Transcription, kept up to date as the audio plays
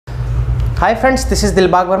Hi friends, this is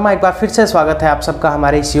Dilbag Verma. एक बार फिर से स्वागत है आप सबका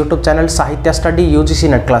हमारे इस यूट्यूब चैनल साहित्य स्टडी यूजीसी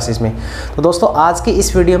नेट क्लासेस में। तो दोस्तों, आज की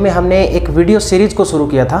इस वीडियो में हमने एक वीडियो सीरीज को शुरू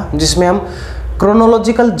किया था जिसमें हम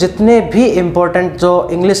क्रोनोलॉजिकल जितने भी इम्पोर्टेंट जो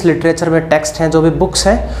इंग्लिश लिटरेचर में टेक्स्ट हैं, जो भी बुक्स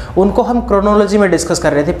हैं, उनको हम क्रोनोलॉजी में डिस्कस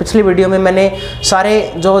कर रहे थे। पिछली वीडियो में मैंने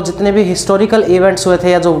सारे जो जितने भी हिस्टोरिकल इवेंट्स हुए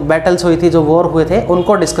थे या जो बैटल्स हुई थी, जो वॉर हुए थे,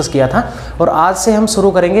 उनको डिस्कस किया था। और आज से हम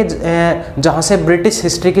शुरू करेंगे जहाँ से ब्रिटिश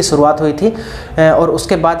हिस्ट्री की शुरुआत हुई थी और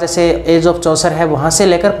उसके बाद जैसे एज ऑफ चौसर है, वहाँ से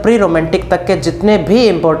लेकर प्री रोमांटिक तक के जितने भी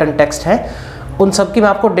इम्पोर्टेंट टेक्स्ट हैं उन सब की मैं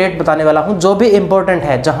आपको डेट बताने वाला हूं, जो भी इम्पोर्टेंट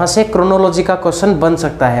है, जहां से क्रोनोलॉजी का क्वेश्चन बन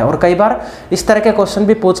सकता है। और कई बार इस तरह के क्वेश्चन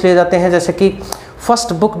भी पूछ लिए जाते हैं, जैसे कि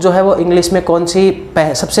फर्स्ट बुक जो है वो इंग्लिश में कौन सी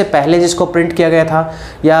सबसे पहले जिसको प्रिंट किया गया था,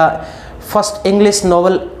 या first English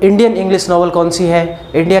novel, Indian English novel कौन सी है,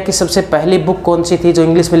 इंडिया की सबसे पहली बुक कौन सी थी जो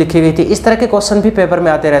इंग्लिश में लिखी गई थी। इस तरह के क्वेश्चन भी पेपर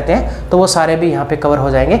में आते रहते हैं, तो वो सारे भी यहाँ पे कवर हो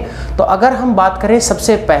जाएंगे। तो अगर हम बात करें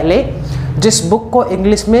सबसे पहले जिस बुक को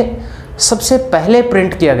इंग्लिश में सबसे पहले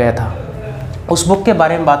प्रिंट किया गया था, उस बुक के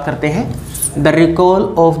बारे में बात करते हैं। The recall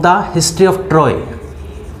of the history of Troy.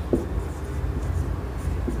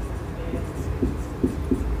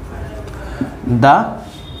 The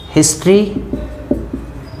history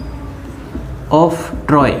of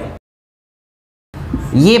Troy,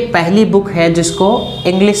 ये पहली बुक है जिसको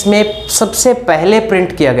इंग्लिश में सबसे पहले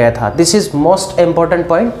प्रिंट किया गया था। This is most important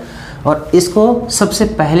point. और इसको सबसे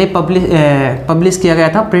पहले पब्लिश किया गया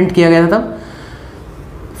था, प्रिंट किया गया था तब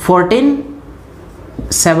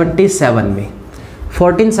 1477 में।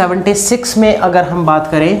 1476 में अगर हम बात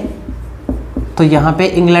करें तो यहाँ पे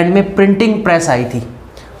इंग्लैंड में प्रिंटिंग प्रेस आई थी।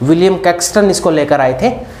 विलियम कैक्सटन इसको लेकर आए थे,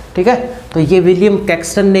 ठीक है। तो ये विलियम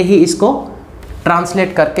कैक्सटन ने ही इसको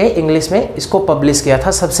ट्रांसलेट करके इंग्लिश में इसको पब्लिश किया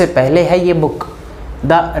था। सबसे पहले है ये book,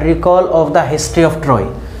 the recall of the history of Troy.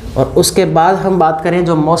 और उसके बाद हम बात करें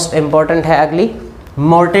जो मोस्ट इम्पॉर्टेंट है अगली,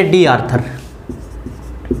 मोर्टे डी आर्थर।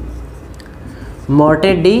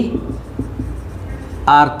 मोर्टे डी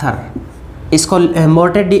आर्थर, इसको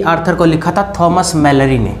मोर्टे डी आर्थर को लिखा था थॉमस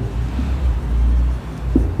मैलरी ने।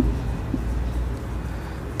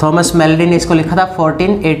 थॉमस मैलरी ने इसको लिखा था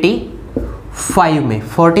 1485 में,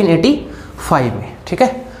 1485 में, ठीक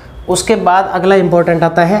है। उसके बाद अगला इंपॉर्टेंट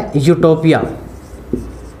आता है यूटोपिया।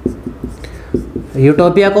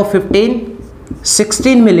 यूटोपिया को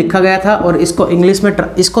 1516 में लिखा गया था और इसको इंग्लिश में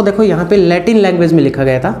इसको देखो यहाँ पे लैटिन लैंग्वेज में लिखा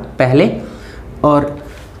गया था पहले, और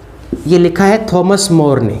ये लिखा है थॉमस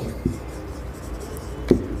मोर ने,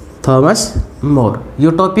 थॉमस मोर।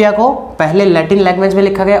 यूटोपिया को पहले लैटिन लैंग्वेज में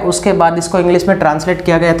लिखा गया, उसके बाद इसको इंग्लिश में ट्रांसलेट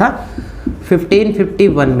किया गया था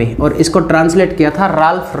 1551 में, और इसको ट्रांसलेट किया था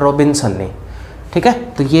राल्फ रॉबिन्सन ने, ठीक है।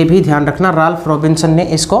 तो ये भी ध्यान रखना, राल्फ रॉबिन्सन ने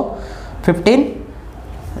इसको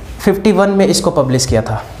 1551 में इसको पब्लिश किया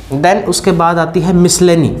था। देन उसके बाद आती है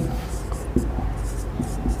मिसलेनी।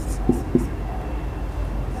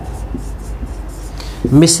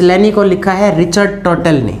 मिसलेनी को लिखा है रिचर्ड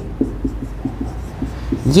टोटल ने।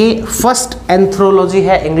 ये फर्स्ट एंथ्रोलॉजी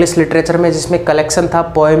है इंग्लिश लिटरेचर में जिसमें कलेक्शन था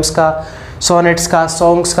पोएम्स का, सोनेट्स का,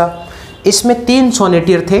 सॉन्ग्स का। इसमें 3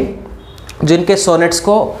 सोनेटियर थे जिनके सोनेट्स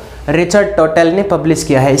को रिचर्ड टोटल ने पब्लिश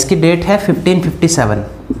किया है। इसकी डेट है 1557,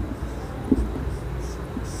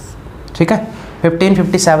 ठीक है,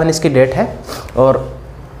 1557 इसकी डेट है। और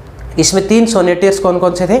इसमें 3 सोनेटियर्स कौन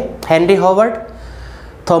कौन से थे? हेनरी हॉवर्ड,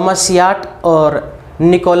 थॉमस याट और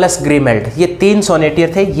निकोलस ग्रीमेल्ट। ये 3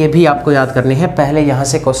 सोनेटियर थे, ये भी आपको याद करने हैं। पहले यहाँ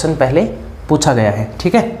से क्वेश्चन पहले पूछा गया है,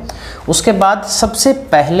 ठीक है। उसके बाद सबसे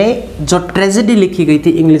पहले जो ट्रेजेडी लिखी गई थी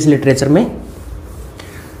इंग्लिश लिटरेचर में,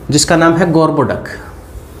 जिसका नाम है गॉर्बोडक।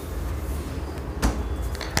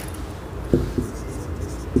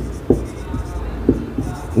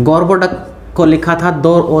 गॉर्बोडक को लिखा था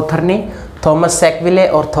 2 ऑथर ने, थॉमस सैकविले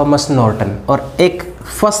और थॉमस नॉर्टन। और एक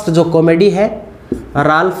फर्स्ट जो कॉमेडी है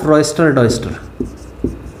राल्फ रॉयस्टर डॉयस्टर,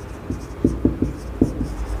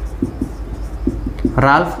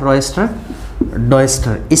 राल्फ रॉयस्टर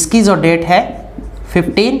डॉयस्टर। इसकी जो डेट है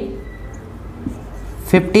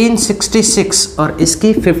 1566 और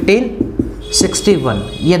इसकी 1561।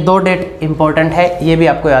 ये 2 डेट इंपॉर्टेंट है, ये भी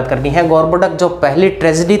आपको याद करनी है। गॉर्बोडक जो पहली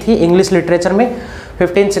ट्रेजेडी थी इंग्लिश लिटरेचर में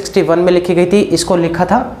 1561 में लिखी गई थी, इसको लिखा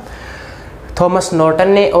था थॉमस नॉर्टन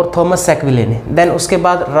ने और थॉमस सैकविले ने। देन उसके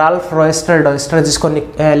बाद राल्फ रॉयस्टर डॉयस्टर, जिसको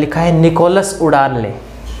लिखा है निकोलस उडाल ने,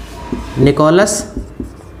 निकोलस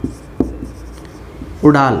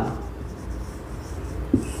उडाल,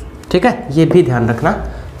 ठीक है। ये भी ध्यान रखना,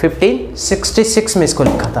 1566 में इसको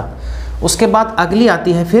लिखा था। उसके बाद अगली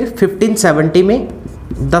आती है फिर 1570 में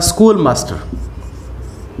the school master.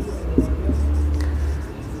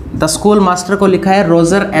 The school master को लिखा है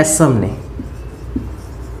रोजर एसम ने।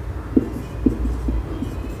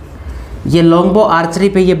 ये लॉन्गबो आर्चरी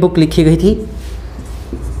पे ये बुक लिखी गई थी।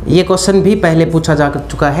 ये क्वेश्चन भी पहले पूछा जा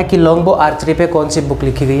चुका है कि लॉन्गबो आर्चरी पे कौन सी बुक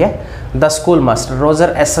लिखी गई है। The school master,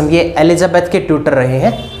 Roger एसम। ये एलिजाबेथ के ट्यूटर रहे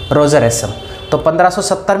हैं रोजर एसम। तो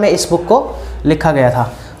 1570 में इस बुक को लिखा गया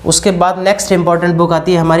था। उसके बाद नेक्स्ट इंपॉर्टेंट बुक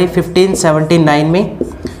आती है हमारी 1579 में,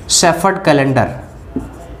 शेफर्ड कैलेंडर।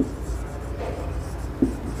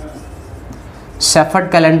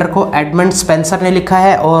 शेफर्ड कैलेंडर को एडमंड स्पेंसर ने लिखा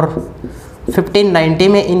है। और 1590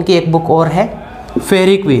 में इनकी एक बुक और है,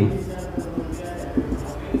 फेरी क्वीन।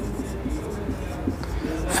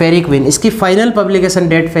 फेरी क्वीन, इसकी फाइनल पब्लिकेशन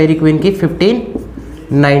डेट फेरी क्वीन की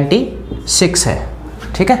 1596 है।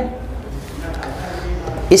 ठीक है।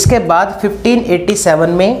 इसके बाद 1587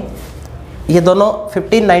 में, ये दोनों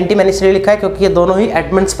 1590 मैंने इसलिए लिखा है क्योंकि ये दोनों ही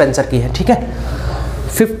एडमंड स्पेंसर की है। ठीक है।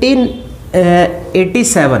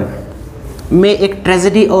 1587 में एक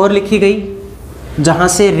ट्रेजेडी और लिखी गई, जहाँ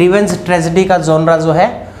से रिवेंज ट्रेजेडी का जॉनरा जो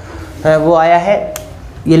है वो आया है।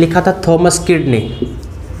 ये लिखा था थॉमस किड ने,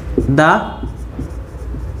 द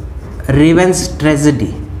रिवेंज ट्रेजेडी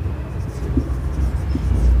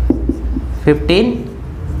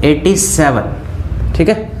 1587। ठीक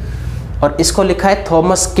है। और इसको लिखा है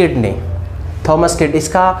थॉमस किड ने। थॉमस किड,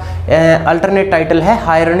 इसका अल्टरनेट टाइटल है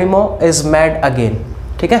हायरोनिमो इज मैड अगेन।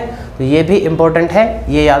 ठीक है। तो ये भी इंपॉर्टेंट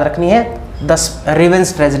है, ये याद रखनी है। द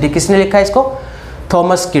रिवेंज ट्रेजेडी किसने लिखा है इसको?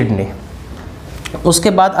 थॉमस किड ने। उसके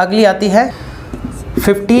बाद अगली आती है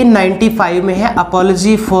 1595 में है,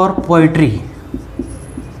 apology for poetry.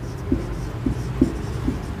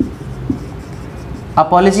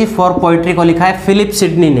 Apology for poetry को लिखा है फिलिप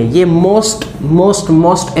सिडनी ने। ये मोस्ट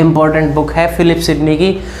इंपॉर्टेंट बुक है फिलिप सिडनी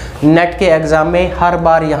की। नेट के एग्जाम में हर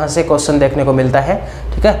बार यहाँ से क्वेश्चन देखने को मिलता है।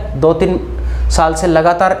 ठीक है। 2-3 साल से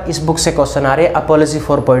लगातार इस बुक से क्वेश्चन आ रहे हैं, अपॉलजी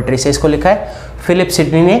फॉर पोइट्री से। इसको लिखा है फिलिप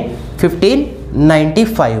सिडनी ने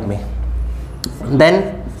 1595 में। देन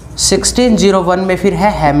 1601 में फिर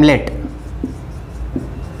है हैमलेट।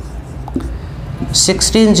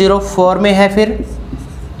 1604 में है फिर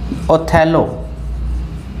ओथेलो।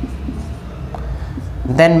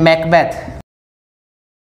 Then Macbeth.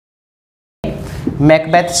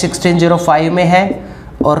 मैकबेथ 1605 में है।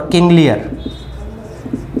 और किंग लियर,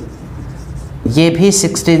 ये भी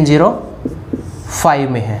 1605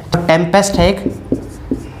 में है। टेम्पेस्ट है एक,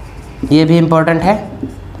 ये भी इंपॉर्टेंट है।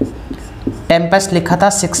 टेम्पेस्ट लिखा था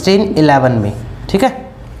 1611 में। ठीक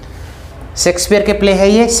है। शेक्सपियर के प्ले है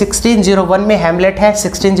ये। 1601 में हैमलेट है,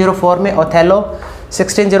 1604 में ओथेलो,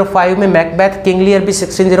 1605 में मैकबेथ, किंग लियर भी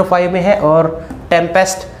 1605 में है और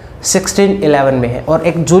टेम्पेस्ट 1611 में है। और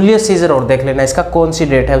एक जूलियस सीजर और देख लेना, इसका कौन सी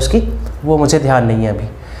डेट है उसकी, वो मुझे ध्यान नहीं है अभी।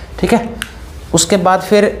 ठीक है। उसके बाद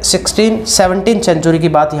फिर 17th सेंचुरी की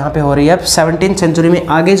बात यहाँ पे हो रही है। अब 17th सेंचुरी में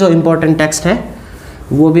आगे जो इम्पोर्टेंट टेक्स्ट है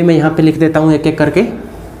वो भी मैं यहाँ पे लिख देता हूँ एक एक करके।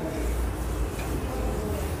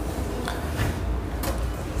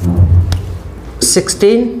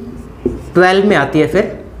 1612 में आती है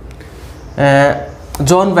फिर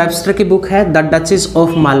जॉन वेबस्टर की बुक है, the duchess of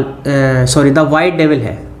the white devil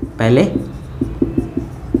है पहले।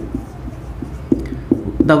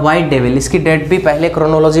 द वाइट डेविल, इसकी डेट भी पहले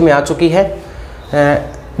क्रोनोलॉजी में आ चुकी है।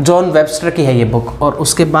 जॉन वेबस्टर की है ये बुक। और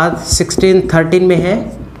उसके बाद 1613 में है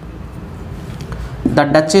द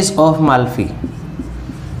डचेस ऑफ माल्फी।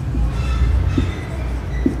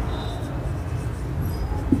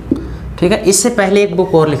 ठीक है। इससे पहले एक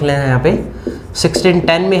बुक और लिख लेना है यहाँ पे,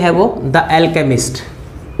 1610 में है वो, द एल्केमिस्ट।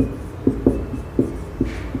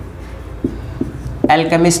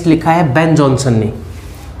 एल्केमिस्ट लिखा है बेन जॉनसन ने।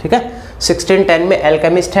 ठीक है। 1610 में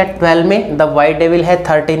एल्केमिस्ट है, 12 में द वाइट डेविल है,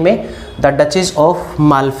 13 में the duchess of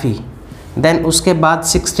Malfi. Then उसके बाद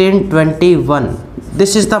 1621,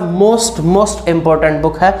 this is the most important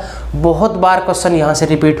book है। बहुत बार क्वेश्चन यहाँ से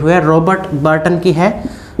रिपीट हुए हैं। रॉबर्ट बर्टन की है,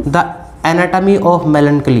 the anatomy of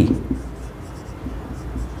मेलनकली।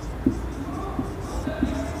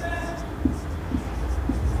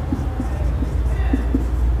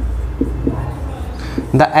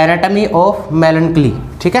 The anatomy of मेलनकली।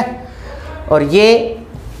 ठीक है। और ये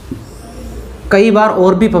कई बार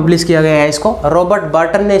और भी पब्लिश किया गया है इसको। रॉबर्ट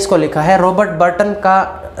बर्टन ने इसको लिखा है। रॉबर्ट बर्टन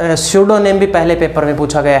का स्यूडोनेम भी पहले पेपर में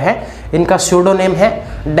पूछा गया है। इनका स्यूडोनेम है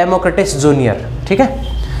डेमोक्रेटिस जूनियर। ठीक है।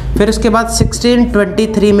 फिर उसके बाद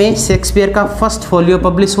 1623 में शेक्सपियर का फर्स्ट फोलियो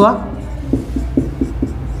पब्लिश हुआ,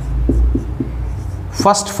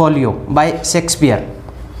 first folio bye Shakespeare.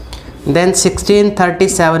 Then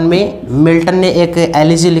 1637 में मिल्टन ने एक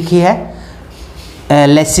एलिजी लिखी है,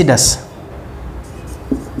 लेसिडस।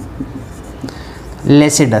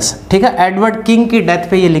 ठीक है। एडवर्ड किंग की डेथ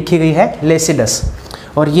पे ये लिखी गई है लेसिडस।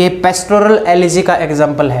 और ये पेस्टोरल एलिजी का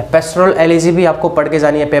एग्जाम्पल है। पेस्टोरल एलिजी भी आपको पढ़ के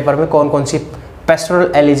जानी है पेपर में, कौन कौन सी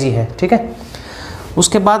पेस्टोरल एलिजी है। ठीक है।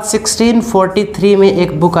 उसके बाद 1643 में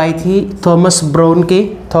एक बुक आई थी थॉमस ब्राउन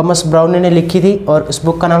की, थॉमस ब्राउन ने लिखी थी, और इस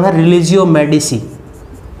बुक का नाम है religio Medici,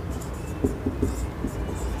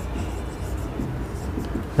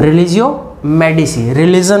 religio Medici,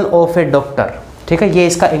 religion of A doctor, ठीक है, ये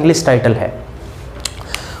इसका इंग्लिश टाइटल है।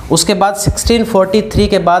 उसके बाद 1643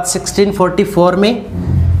 के बाद 1644 में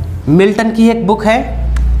मिल्टन की एक बुक है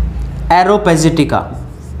एरोपेजिटिका,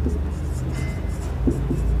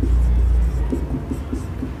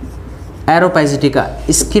 एरोपेजिटिका,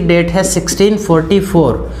 इसकी डेट है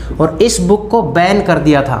 1644 और इस बुक को बैन कर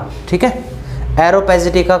दिया था, ठीक है,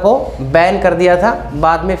 एरोपेजिटिका को बैन कर दिया था,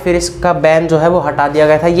 बाद में फिर इसका बैन जो है वो हटा दिया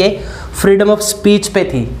गया था। ये फ्रीडम ऑफ स्पीच पे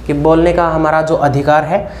थी कि बोलने का हमारा जो अधिकार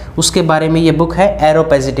है उसके बारे में ये बुक है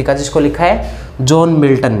एरोपेजिटिका, जिसको लिखा है जॉन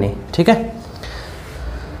मिल्टन ने, ठीक है।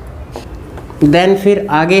 देन फिर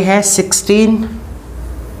आगे है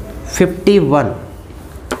 1651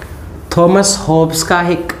 थॉमस होब्स का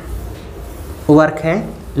एक वर्क है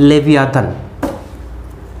लेवियाथन,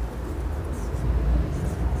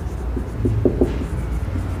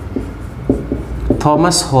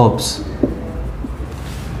 थॉमस होब्स,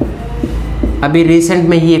 अभी रिसेंट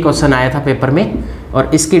में ही ये क्वेश्चन आया था पेपर में,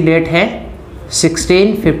 और इसकी डेट है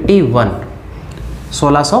 1651,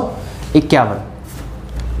 1651।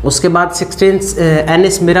 उसके बाद 16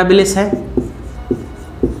 एनिस मिराबिलिस है,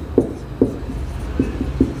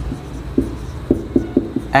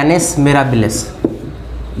 एनिस मिराबिलिस,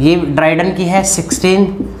 ये ड्राइडन की है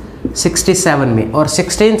 1667 में, और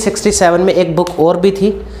 1667 में एक बुक और भी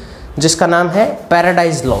थी जिसका नाम है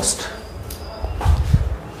पैराडाइज लॉस्ट,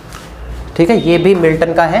 ठीक है, ये भी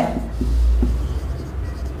मिल्टन का है,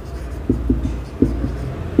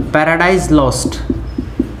 पैराडाइज लॉस्ट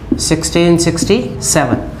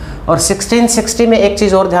 1667। और 1660 में एक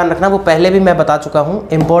चीज़ और ध्यान रखना, वो पहले भी मैं बता चुका हूँ,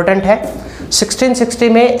 इम्पोर्टेंट है। 1660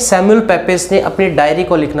 में सैमुअल पेपेस ने अपनी डायरी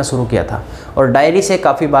को लिखना शुरू किया था, और डायरी से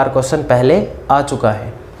काफ़ी बार क्वेश्चन पहले आ चुका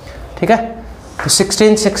है, ठीक है। तो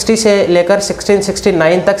 1660 से लेकर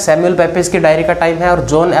 1669 तक सैमुअल पेपेस की डायरी का टाइम है, और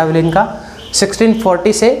जॉन एवलिन का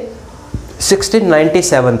 1640 से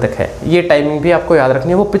 1697 तक है। ये टाइमिंग भी आपको याद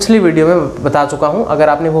रखनी है, वो पिछली वीडियो में बता चुका हूँ, अगर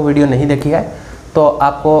आपने वो वीडियो नहीं देखी है तो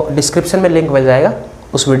आपको डिस्क्रिप्शन में लिंक मिल जाएगा,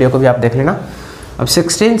 उस वीडियो को भी आप देख लेना। अब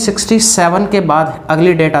 1667 के बाद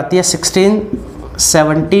अगली डेट आती है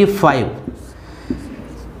 1675।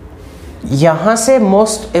 यहाँ से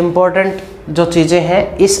मोस्ट इम्पॉर्टेंट जो चीज़ें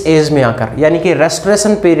हैं इस एज में आकर, यानी कि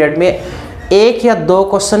रेस्टोरेशन पीरियड में एक या दो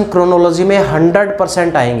क्वेश्चन क्रोनोलॉजी में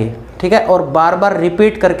 100% आएंगे, ठीक है, और बार बार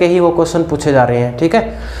रिपीट करके ही वो क्वेश्चन पूछे जा रहे हैं, ठीक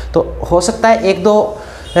है। तो हो सकता है एक दो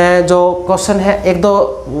जो क्वेश्चन है, एक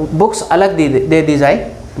दो बुक्स अलग दे दी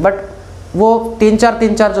जाए, बट वो तीन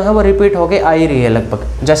चार जो है वो रिपीट होके आ ही रही है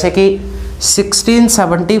लगभग। जैसे कि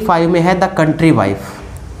 1675 में है the country wife,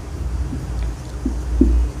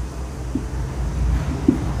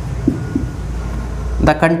 the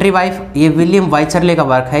country wife, ये विलियम वाइचरले का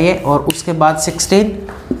वर्क है ये। और उसके बाद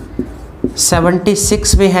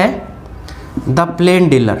 1676 में है the plane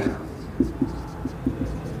dealer,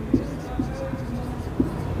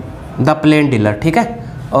 the plane dealer, ठीक है।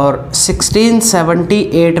 और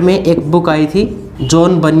 1678 में एक बुक आई थी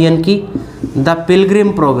जॉन बनियन की, the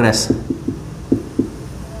Pilgrim progress,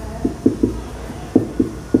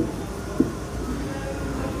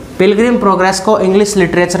 Pilgrim progress को इंग्लिश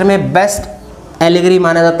लिटरेचर में बेस्ट एलिगरी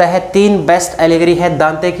माना जाता है। 3 बेस्ट एलिगरी है,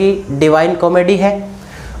 दांते की डिवाइन कॉमेडी है,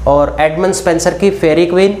 और एडमंड स्पेंसर की फेरी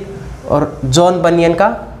क्वीन, और जॉन बनियन का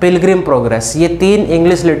पिलग्रिम प्रोग्रेस। ये 3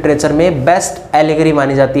 इंग्लिश लिटरेचर में बेस्ट एलिगरी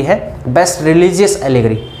मानी जाती है, बेस्ट रिलीजियस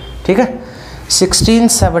एलिगरी, ठीक है।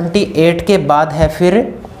 1678 के बाद है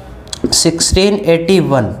फिर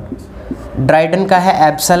 1681 ड्राइडन का है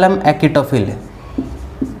एब्सलम एक्टोफिल,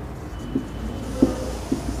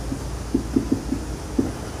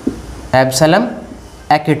 एब्सलम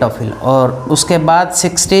एक्टोफिल। और उसके बाद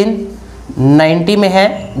 1690 में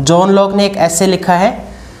है, जॉन लॉक ने एक ऐसे लिखा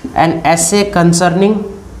है, एन ऐसे कंसर्निंग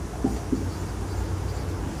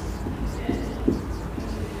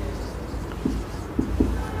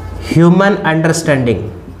ह्यूमन अंडरस्टैंडिंग,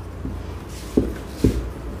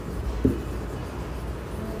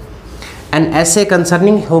 एन ऐसे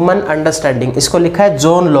कंसर्निंग ह्यूमन अंडरस्टैंडिंग, इसको लिखा है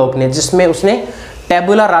जॉन लॉक ने, जिसमें उसने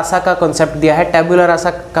टेबुला रासा का कॉन्सेप्ट दिया है। टेबुला रासा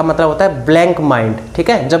का मतलब होता है ब्लैंक माइंड, ठीक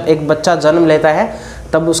है। जब एक बच्चा जन्म लेता है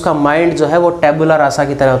तब उसका माइंड जो है वो टेबुला रासा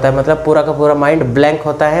की तरह होता है, मतलब पूरा का पूरा माइंड ब्लैंक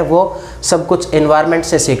होता है, वो सब कुछ एनवायरनमेंट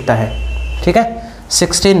से सीखता है, ठीक है।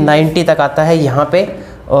 1690 तक आता है यहाँ पे।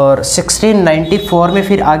 और 1694 में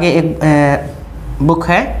फिर आगे एक बुक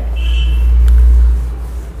है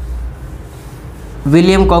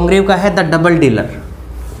विलियम कॉन्ग्रीव का है the double dealer,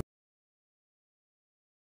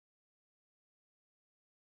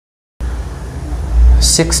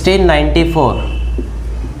 1694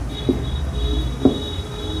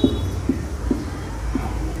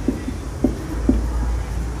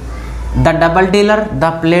 the double dealer, the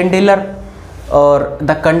plane dealer और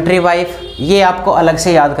द कंट्री वाइफ, ये आपको अलग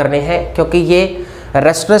से याद करने हैं क्योंकि ये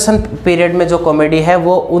रेस्टोरेशन पीरियड में जो कॉमेडी है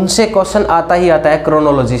वो उनसे क्वेश्चन आता ही आता है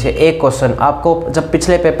क्रोनोलॉजी से। एक क्वेश्चन आपको जब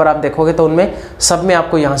पिछले पेपर आप देखोगे तो उनमें सब में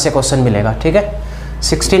आपको यहाँ से क्वेश्चन मिलेगा, ठीक है।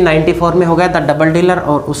 1694 में हो गया द डबल डीलर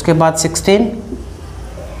और उसके बाद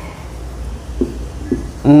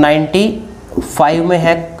 1695 में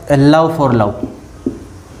है लव फॉर लव,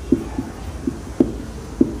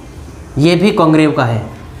 ये भी कॉन्ग्रेव का है।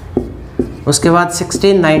 उसके बाद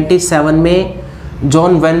 1697 में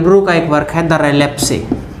जॉन वेनब्रू का एक वर्क है द रेलेप्से,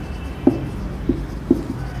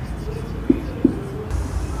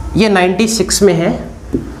 ये 96 में है।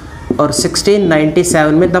 और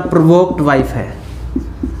 1697 में द प्रोवोक्ड वाइफ है,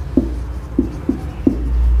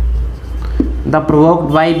 द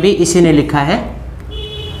प्रोवोक्ड वाइफ भी इसी ने लिखा है,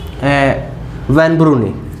 वेनब्रू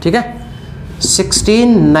ने, ठीक है।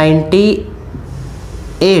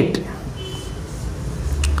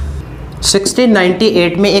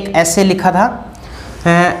 1698 में एक ऐसे लिखा था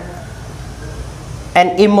N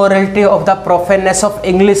immorality of the प्रोफेनेस of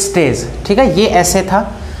English stage, ठीक है। ये ऐसे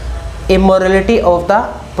था immorality of the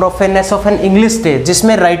प्रोफेनेस of an English stage,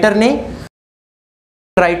 जिसमें राइटर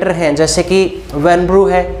हैं जैसे कि वेनब्रू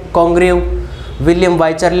है, कॉन्ग्रेव, विलियम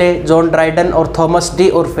वाइचरले, जॉन ड्राइडन और थॉमस डी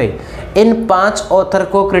उर्फे, इन 5 ऑथर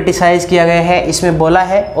को क्रिटिसाइज किया गया है। इसमें बोला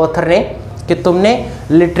है ऑथर ने कि तुमने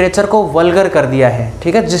लिटरेचर को वल्गर कर दिया है,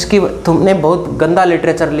 ठीक है, जिसकी तुमने बहुत गंदा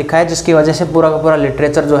लिटरेचर लिखा है, जिसकी वजह से पूरा का पूरा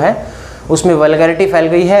लिटरेचर जो है उसमें वल्गैरिटी फैल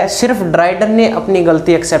गई है। सिर्फ ड्राइडन ने अपनी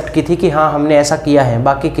गलती एक्सेप्ट की थी कि हाँ हमने ऐसा किया है,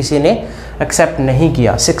 बाकी किसी ने एक्सेप्ट नहीं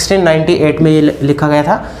किया। 1698 में ये लिखा गया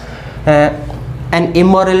था N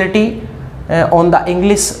immorality on the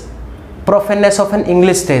English प्रोफेनेस of an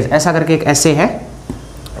English stage, ऐसा करके एक ऐसे है,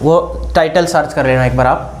 वो टाइटल सर्च कर लेना एक बार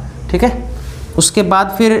आप, ठीक है। उसके बाद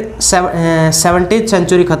फिर 17th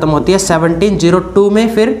सेंचुरी ख़त्म होती है। 1702 में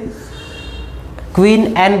फिर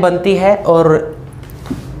क्वीन एन बनती है और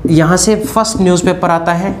यहाँ से फर्स्ट न्यूज़पेपर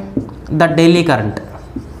आता है द डेली करंट।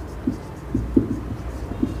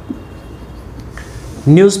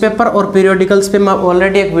 न्यूज़पेपर और पीरियोडिकल्स पे मैं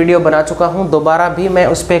ऑलरेडी एक वीडियो बना चुका हूँ, दोबारा भी मैं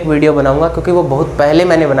उस पर एक वीडियो बनाऊँगा क्योंकि वो बहुत पहले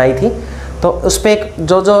मैंने बनाई थी। तो उस पर एक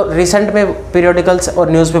जो रिसेंट में पीरियोडिकल्स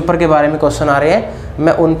और न्यूज़पेपर के बारे में क्वेश्चन आ रहे हैं,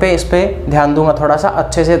 मैं उन पे इस पर ध्यान दूंगा, थोड़ा सा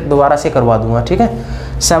अच्छे से दोबारा से करवा दूंगा, ठीक है।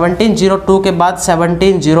 1702 के बाद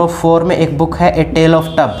 1704 में एक बुक है ए tell of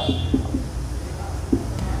tub,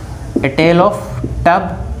 A tell of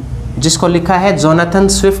tub, जिसको लिखा है जोनाथन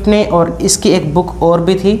स्विफ्ट ने, और इसकी एक बुक और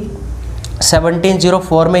भी थी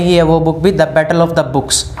 1704 में ही है वो बुक भी, the battle of the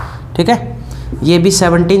books, ठीक है। ये भी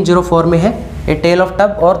 1704 में है, ए टेल ऑफ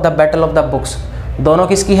टब और the battle of the books, दोनों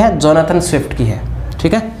किसकी है? जोनाथन स्विफ्ट की है,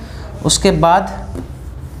 ठीक है। उसके बाद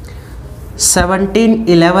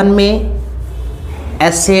 1711 में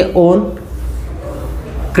essay on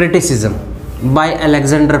criticism by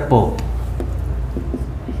Alexander pope,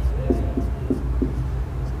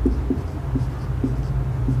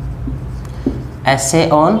 essay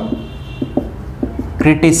on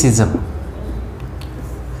criticism.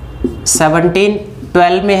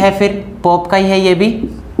 1712 में है फिर पोप का ही है ये भी,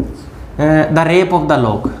 the rape of the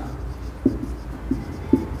lock,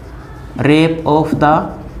 rape of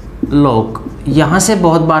the lock. यहाँ से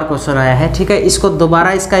बहुत बार क्वेश्चन आया है, ठीक है। इसको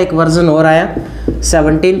दोबारा इसका एक वर्जन और आया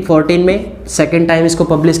 1714 में, सेकेंड टाइम इसको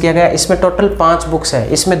पब्लिश किया गया। इसमें टोटल 5 बुक्स है,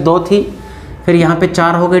 इसमें 2 थी, फिर यहाँ पे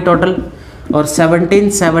 4 हो गई टोटल। और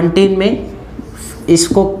 1717 में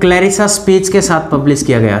इसको क्लैरिसा स्पीच के साथ पब्लिश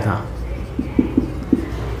किया गया था,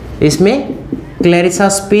 इसमें क्लैरिसा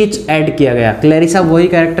स्पीच ऐड किया गया। क्लैरिसा वही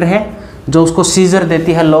कैरेक्टर है जो उसको सीजर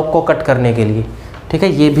देती है लॉक को कट करने के लिए, ठीक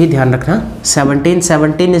है, ये भी ध्यान रखना।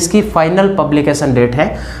 1717 इसकी फाइनल पब्लिकेशन डेट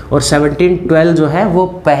है, और 1712 जो है वो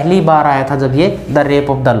पहली बार आया था जब ये the rape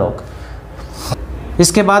of the lock.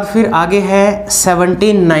 इसके बाद फिर आगे है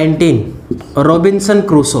 1719 रॉबिन्सन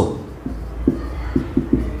क्रूसो,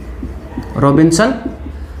 रॉबिन्सन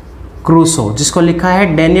क्रूसो, जिसको लिखा है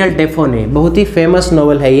डैनियल डेफो ने, बहुत ही फेमस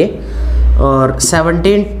नॉवल है ये। और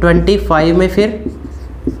 1725 में फिर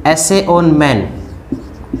एसे ऑन मैन,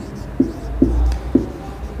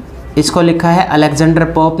 इसको लिखा है अलेक्जेंडर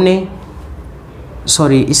पोप ने,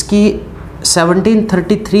 सॉरी इसकी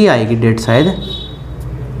 1733 आएगी डेट शायद,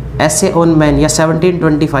 एसे ऑन मैन, या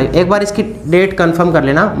 1725, एक बार इसकी डेट कंफर्म कर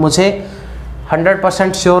लेना, मुझे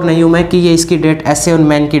 100% श्योर नहीं हूँ मैं कि ये इसकी डेट, एसे ऑन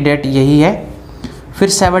मैन की डेट यही है। फिर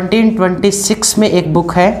 1726 में एक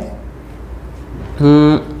बुक है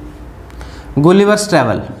गुलिवर्स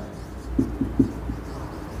ट्रैवल,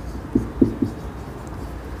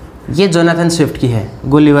 ये जोनाथन स्विफ्ट की है,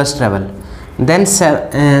 गुलिवर्स ट्रैवल। देन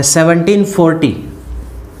 1740,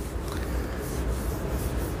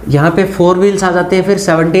 यहाँ पे 4 व्हील्स आ जाते हैं। फिर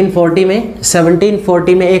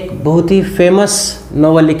 1740 में एक बहुत ही फेमस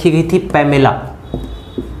नॉवल लिखी गई थी, पैमेला।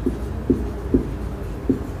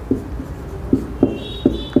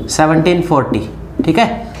 1740, ठीक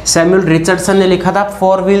है, सैमुअल रिचर्डसन ने लिखा था।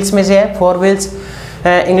 4 व्हील्स में से है, 4 व्हील्स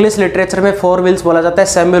इंग्लिश लिटरेचर में 4 व्हील्स बोला जाता है।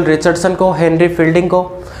 सैमुअल रिचर्डसन को, हेनरी फील्डिंग को,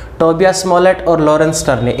 टोबियास स्मॉलेट और लॉरेंस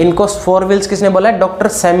स्टर ने। इनको 4 व्हील्स किसने बोला है? डॉक्टर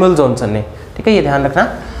सैमुअल जॉनसन ने, ठीक है, ये ध्यान रखना।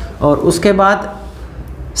 और उसके बाद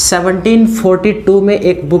 1742 में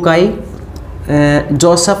एक बुक आई,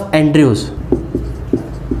 जोसेफ एंड्रयूज।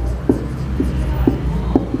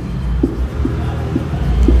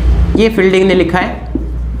 ये फील्डिंग ने लिखा है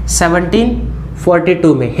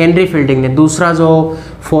 1742 में, हेनरी फील्डिंग ने, दूसरा जो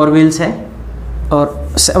 4 व्हील्स है। और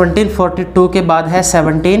 1742 के बाद है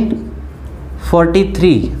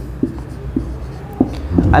 1743,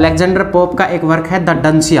 अलेक्जेंडर पोप का एक वर्क है, द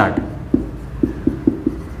डंसियार्ड।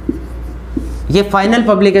 ये फाइनल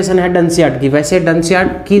पब्लिकेशन है डंसियार्ड की। वैसे डंसियार्ड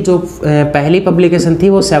की जो पहली पब्लिकेशन थी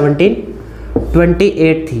वो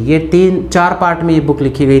 1728 थी। ये 4 पार्ट में ये बुक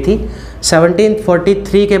लिखी गई थी।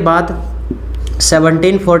 1743 के बाद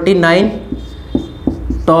 1749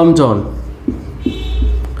 टॉम जॉन,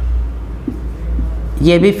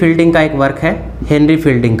 ये भी फील्डिंग का एक वर्क है, हेनरी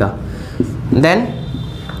फील्डिंग का। Then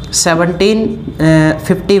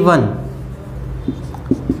 1751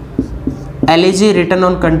 elegy written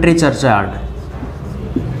on country churchyard,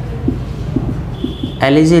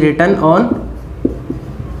 elegy written on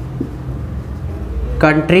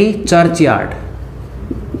country churchyard,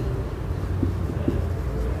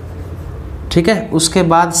 ठीक है। उसके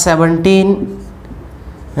बाद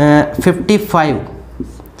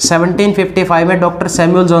 1755 में डॉक्टर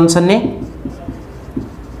सैमुअल जॉनसन ने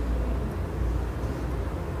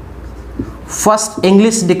फर्स्ट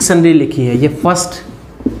इंग्लिश डिक्शनरी लिखी है। ये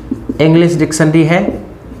फर्स्ट इंग्लिश डिक्शनरी है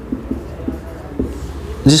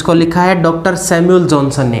जिसको लिखा है डॉक्टर सैमुअल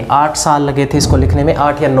जॉनसन ने। 8 साल लगे थे इसको लिखने में,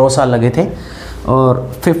 8 या 9 साल लगे थे।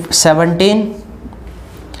 और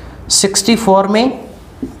 1764 में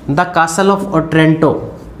the castle of Otranto,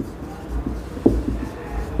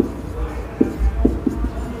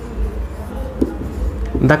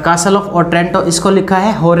 the castle of Otranto, इसको लिखा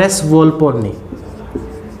है होरेस वोल्पोल ने।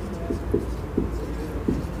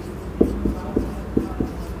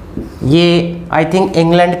 ये आई थिंक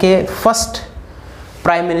इंग्लैंड के फर्स्ट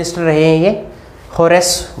प्राइम मिनिस्टर रहे हैं ये,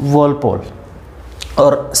 होरेस वोल्पोल।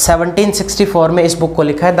 और 1764 में इस बुक को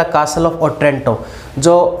लिखा है द कासल ऑफ ओट्रेंटो।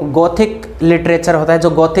 जो गोथिक लिटरेचर होता है, जो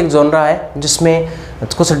गोथिक जोनरा है, जिसमें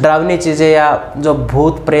कुछ डरावनी चीज़ें या जो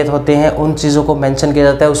भूत प्रेत होते हैं उन चीज़ों को मेंशन किया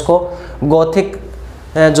जाता है, उसको गोथिक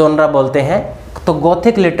जोनरा बोलते हैं। तो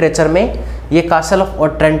गोथिक लिटरेचर में ये कासल ऑफ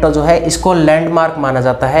ओट्रेंटो जो है, इसको लैंडमार्क माना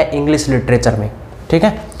जाता है इंग्लिश लिटरेचर में, ठीक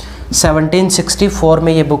है। 1764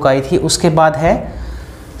 में ये बुक आई थी। उसके बाद है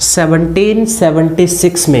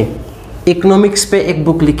 1776 में इकोनॉमिक्स पे एक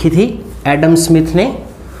बुक लिखी थी एडम स्मिथ ने,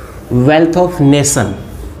 वेल्थ ऑफ नेशन।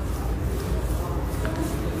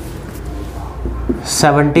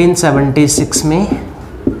 1776 में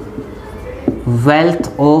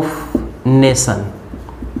वेल्थ ऑफ नेशन,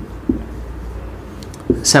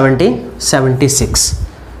 1776।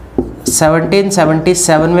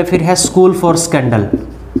 1777 में फिर है school for scandal.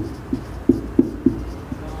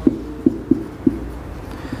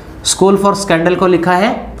 School for scandal को लिखा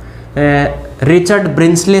है रिचर्ड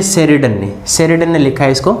ब्रिंसले शेरिडन ने लिखा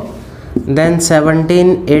है इसको। देन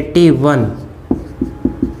 1781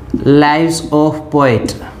 लाइव्स ऑफ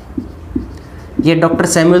पोएट, ये डॉक्टर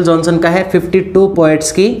सैमुअल जॉनसन का है। 52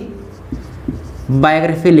 पोएट्स की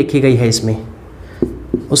बायोग्राफी लिखी गई है इसमें।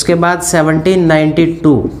 उसके बाद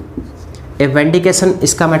 1792 ए वेंडिकेशन,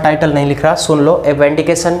 इसका मैं टाइटल नहीं लिख रहा, सुन लो, ए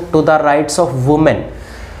वेंडिकेशन to the rights of women.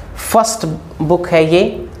 First book है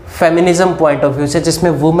ये फेमिनिज्म पॉइंट ऑफ व्यू से,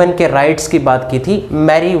 जिसमें वुमेन के राइट्स की बात की थी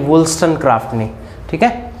मैरी वुलस्टनक्राफ्ट ने, ठीक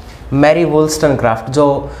है। मैरी वुलस्टनक्राफ्ट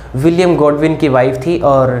जो विलियम गॉडविन की वाइफ थी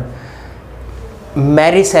और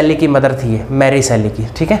मैरी सैली की मदर थी, ये मैरी सैली की,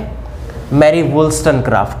 ठीक है, मैरी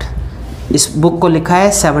वुलस्टनक्राफ्ट। इस बुक को लिखा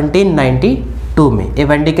है 1792 में, ए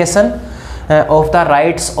वेंडिकेशन of the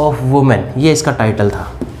rights of women, ये इसका टाइटल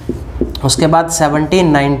था। उसके बाद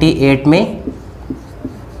 1798 में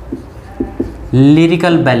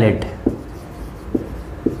लिरिकल बैलेड,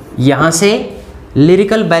 यहाँ से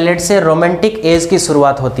लिरिकल बैलेड से रोमांटिक एज की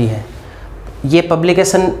शुरुआत होती है। ये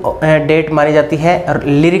पब्लिकेशन डेट मानी जाती है। और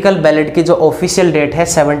लिरिकल बैलेड की जो ऑफिशियल डेट है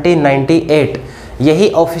 1798, यही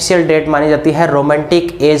ऑफिशियल डेट मानी जाती है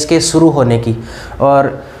रोमांटिक एज के शुरू होने की।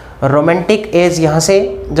 और रोमांटिक एज यहाँ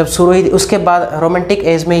से जब शुरू हुई, उसके बाद रोमांटिक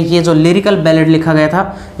एज में ये जो लिरिकल बैलेड लिखा गया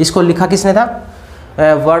था, इसको लिखा किसने था?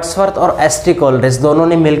 वर्ड्सवर्थ और एस.टी. कोलरिज दोनों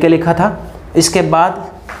ने मिलकर लिखा था। इसके बाद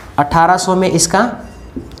 1800 में इसका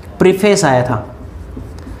प्रीफेस आया था।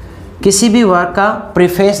 किसी भी वर्क का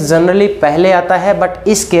प्रीफेस जनरली पहले आता है, बट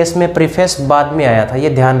इस केस में प्रीफेस बाद में आया था, ये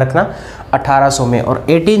ध्यान रखना, 1800 में। और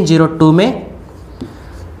 1802 में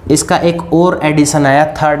इसका एक और एडिशन आया,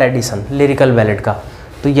 थर्ड एडिशन लिरिकल बैलेड का।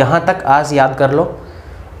 तो यहाँ तक आज याद कर लो।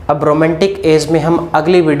 अब रोमांटिक एज में हम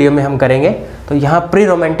अगली वीडियो में हम करेंगे। तो यहाँ प्री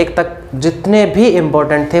रोमांटिक तक जितने भी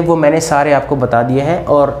इम्पोर्टेंट थे वो मैंने सारे आपको बता दिए हैं,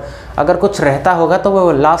 और अगर कुछ रहता होगा तो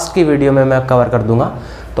वो लास्ट की वीडियो में मैं कवर कर दूंगा।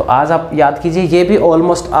 तो आज आप याद कीजिए, ये भी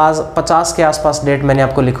ऑलमोस्ट आज 50 के आसपास डेट मैंने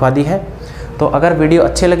आपको लिखवा दी है। तो अगर वीडियो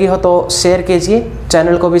अच्छी लगी हो तो शेयर कीजिए,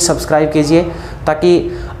 चैनल को भी सब्सक्राइब कीजिए,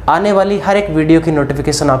 ताकि आने वाली हर एक वीडियो की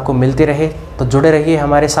नोटिफिकेशन आपको मिलती रहे। तो जुड़े रहिए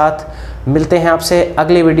हमारे साथ, मिलते हैं आपसे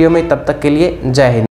अगली वीडियो में, तब तक के लिए जय हिंद।